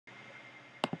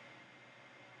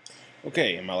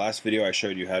Okay, in my last video I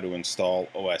showed you how to install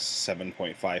OS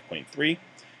 7.5.3,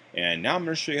 and now I'm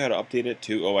going to show you how to update it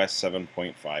to OS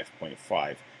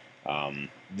 7.5.5.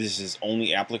 This is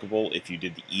only applicable if you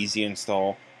did the easy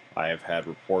install. I have had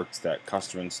reports that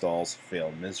custom installs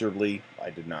fail miserably.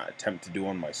 I did not attempt to do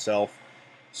one myself,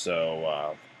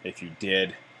 so if you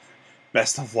did,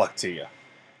 best of luck to you.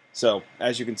 So,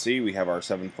 as you can see, we have our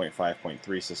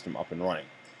 7.5.3 system up and running.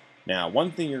 Now, one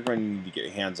thing you're going to need to get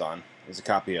your hands on is a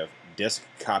copy of disk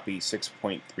copy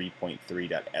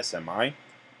 6.3.3.smi.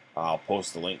 I'll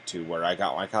post the link to where I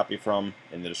got my copy from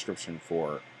in the description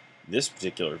for this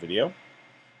particular video.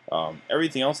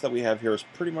 Everything else that we have here is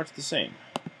pretty much the same.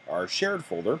 Our shared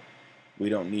folder, we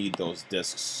don't need those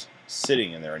disks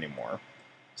sitting in there anymore.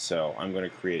 So I'm going to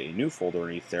create a new folder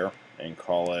underneath there and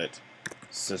call it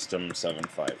System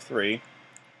 753,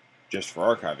 just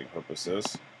for archiving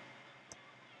purposes.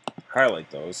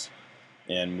 Highlight those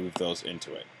and move those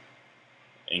into it.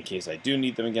 In case I do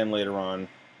need them again later on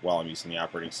while I'm using the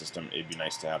operating system, it'd be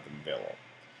nice to have them available.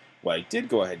 What I did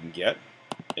go ahead and get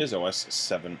is OS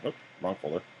 7, oops, wrong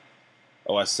folder,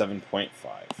 OS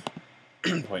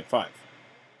 7.5.5.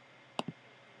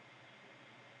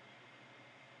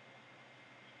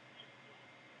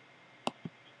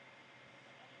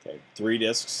 Okay, 3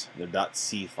 disks, they're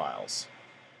 .c files.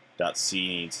 .c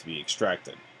needs to be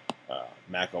extracted.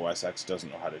 Mac OSX doesn't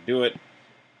know how to do it.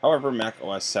 However, Mac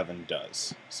OS 7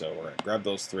 does. So we're going to grab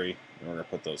those 3 and we're going to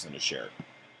put those into shared,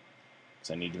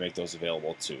 because I need to make those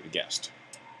available to the guest.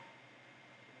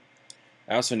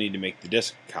 I also need to make the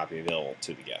disk copy available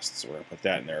to the guest, so we're going to put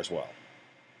that in there as well.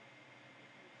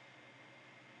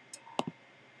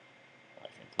 I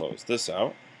can close this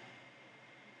out.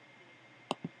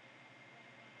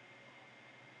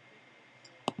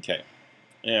 Okay,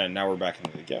 and now we're back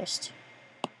into the guest.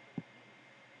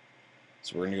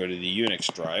 So we're going to go to the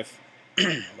Unix drive,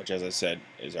 which, as I said,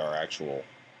 is our actual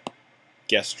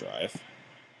guest drive.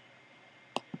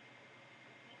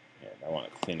 And I want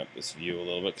to clean up this view a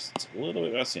little bit because it's a little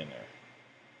bit messy in there.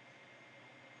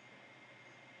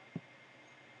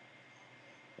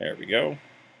 There we go.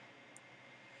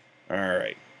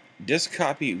 Alright. Disk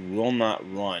copy will not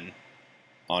run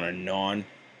on a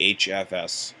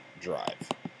non-HFS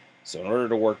drive. So in order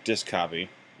to work disk copy,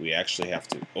 we actually have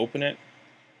to open it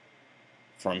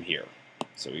from here.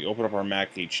 So we open up our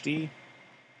Mac HD,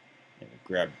 and we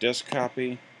grab disk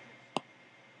copy,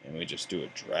 and we just do a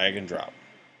drag and drop.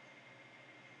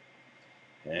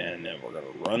 And then we're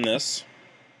going to run this.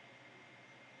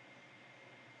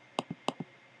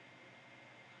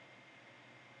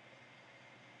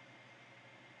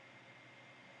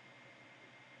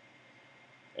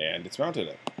 And it's mounted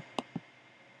it.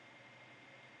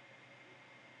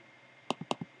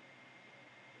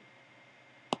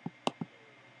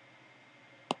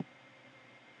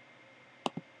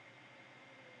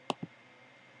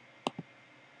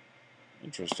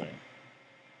 Interesting.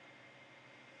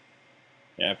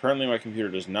 Yeah, apparently my computer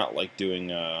does not like doing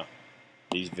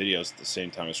these videos at the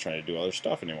same time as trying to do other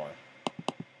stuff anymore.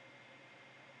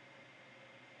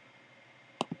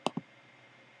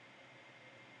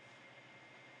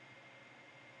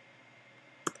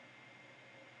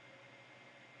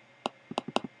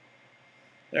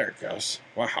 There it goes.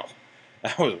 Wow,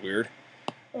 that was weird.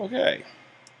 Okay.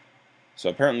 So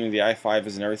apparently the i5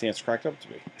 isn't everything it's cracked up to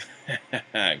be.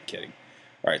 I'm kidding.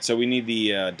 Alright, so we need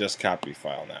the disk copy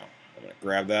file now. I'm going to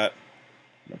grab that.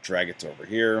 I'm going to drag it to over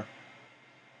here.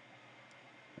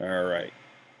 Alright.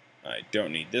 I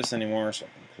don't need this anymore, so I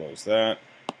can close that.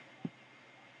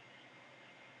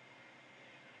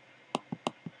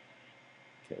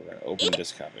 Okay, we're going to open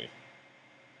disk copy.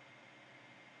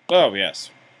 Oh,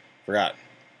 yes. Forgot.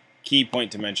 Key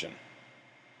point to mention.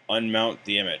 Unmount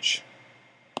the image.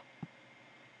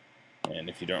 And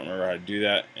if you don't remember how to do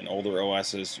that in older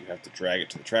OSs, you have to drag it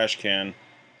to the trash can,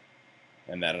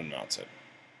 and that unmounts it.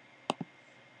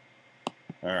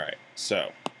 Alright,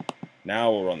 so now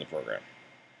we'll run the program.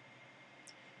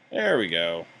 There we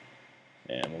go.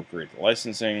 And we'll create the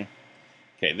licensing.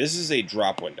 Okay, this is a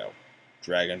drop window.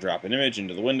 Drag and drop an image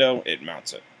into the window, it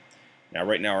mounts it. Now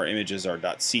right now our images are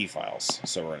 .c files,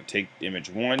 so we're going to take image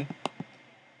 1,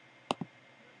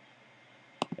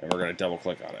 and we're going to double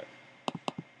click on it.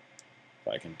 If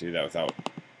I can do that without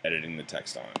editing the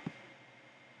text on it.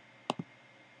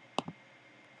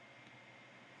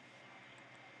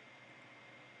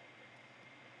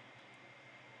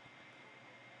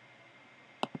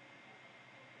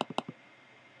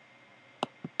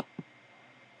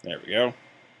 There we go.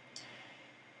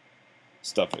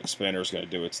 Stuff Expander is going to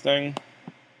do its thing.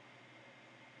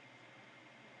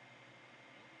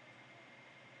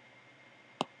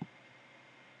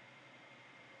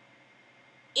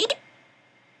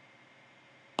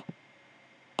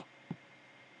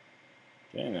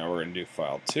 Okay, now we're going to do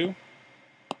file 2.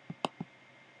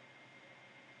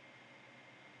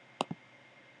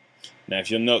 Now if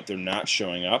you'll note they're not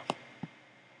showing up,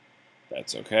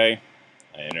 that's okay.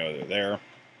 I know they're there.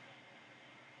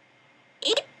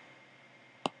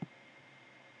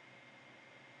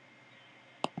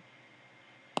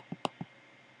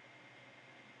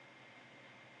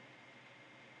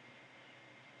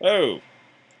 Oh!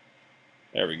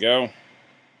 There we go.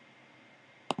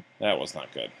 That was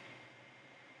not good.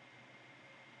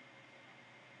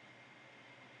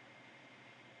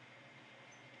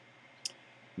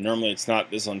 Normally it's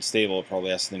not this unstable. It probably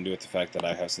has something to do with the fact that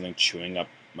I have something chewing up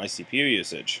my CPU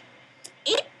usage.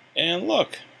 And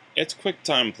look, it's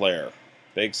QuickTime Player.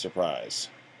 Big surprise.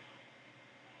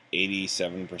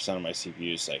 87% of my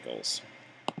CPU cycles.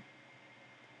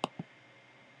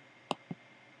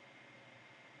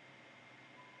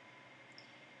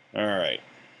 Alright,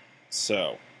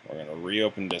 so we're going to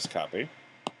reopen disk copy.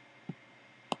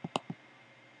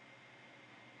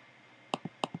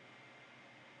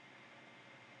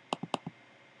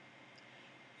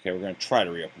 Okay, we're going to try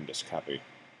to reopen disk copy.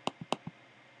 I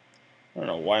don't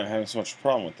know why I'm having so much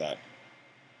problem with that.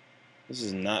 This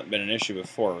has not been an issue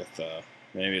before with,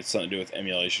 maybe it's something to do with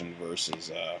emulation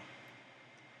versus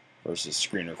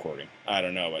screen recording. I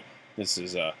don't know, but this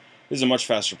is a much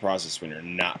faster process when you're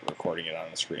not recording it on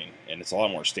the screen, and it's a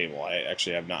lot more stable. I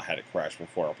actually have not had it crash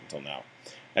before up until now.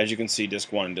 As you can see,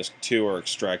 disk 1 and disk 2 are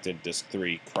extracted. Disk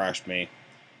 3 crashed me,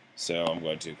 so I'm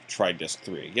going to try disk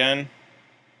 3 again.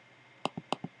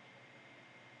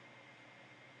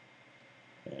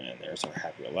 And there's our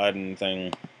Happy Aladdin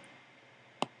thing.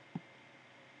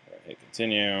 We're going to hit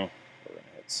continue. We're going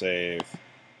to hit save.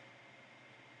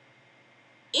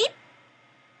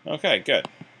 Okay, good.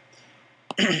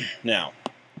 Now,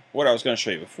 what I was going to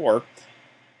show you before,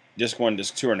 disk 1 and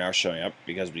disk 2 are now showing up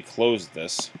because we closed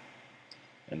this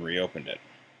and reopened it.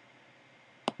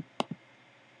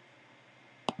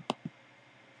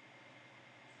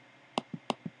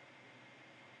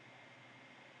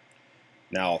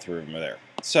 Now all 3 of them are there.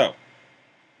 So,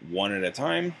 one at a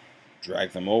time,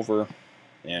 drag them over,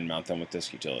 and mount them with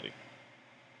disk utility.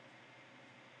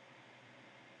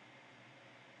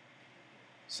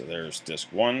 So there's disk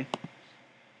 1,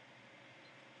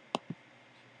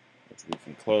 which we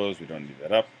can close. We don't need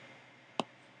that up.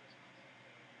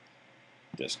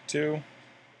 Disk 2.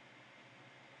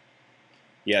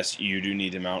 Yes, you do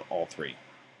need to mount all 3.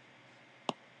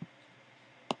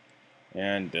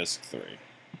 And disk 3.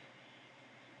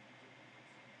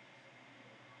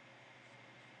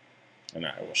 And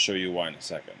I will show you why in a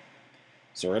second.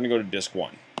 So we're going to go to disk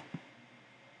 1.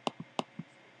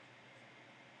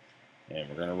 And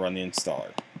we're going to run the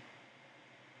installer.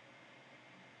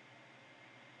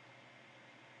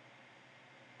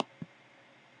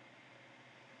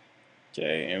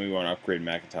 Okay, and we want to upgrade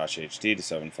Macintosh HD to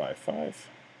 755.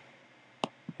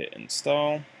 Hit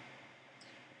install.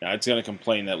 Now it's going to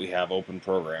complain that we have open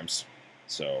programs,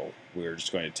 so we're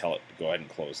just going to tell it to go ahead and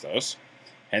close those.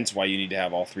 Hence why you need to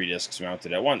have all 3 disks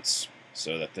mounted at once,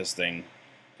 so that this thing,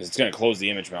 because it's going to close the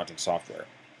image mounting software.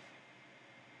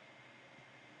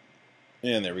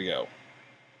 And there we go.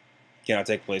 Cannot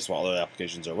take place while other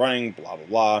applications are running, blah blah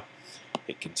blah.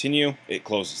 Hit continue, it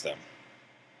closes them.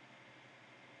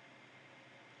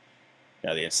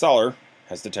 Now the installer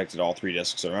has detected all 3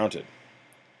 disks are mounted.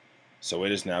 So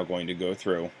it is now going to go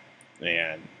through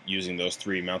and, using those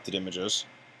 3 mounted images,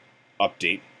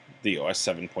 update the OS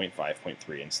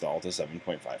 7.5.3 install to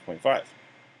 7.5.5.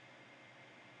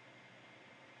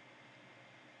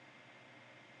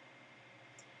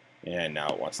 And now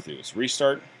what it wants to do is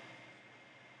restart.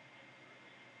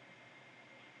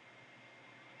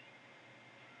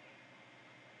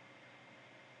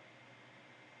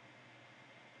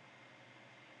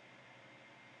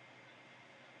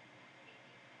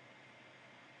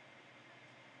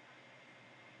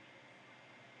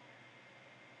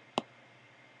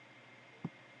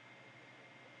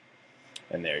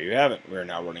 And there you have it. We're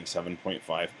now running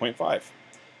 7.5.5.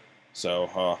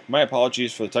 So my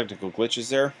apologies for the technical glitches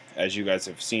there. As you guys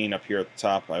have seen up here at the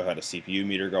top, I've had a CPU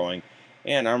meter going,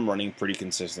 and I'm running pretty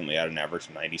consistently at an average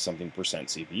 90-something%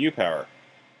 CPU power.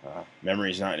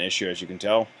 Memory is not an issue, as you can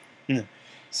tell.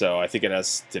 So I think it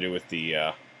has to do with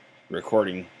the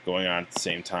recording going on at the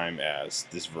same time as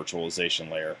this virtualization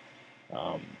layer.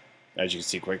 As you can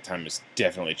see, QuickTime is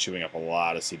definitely chewing up a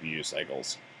lot of CPU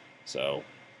cycles. So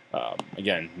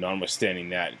again, notwithstanding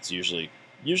that, it's usually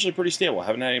pretty stable. I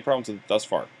haven't had any problems with it thus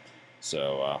far.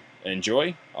 So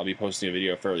enjoy. I'll be posting a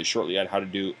video fairly shortly on how to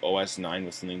do OS 9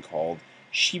 with something called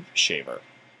Sheep Shaver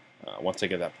once I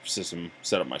get that system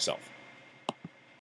set up myself.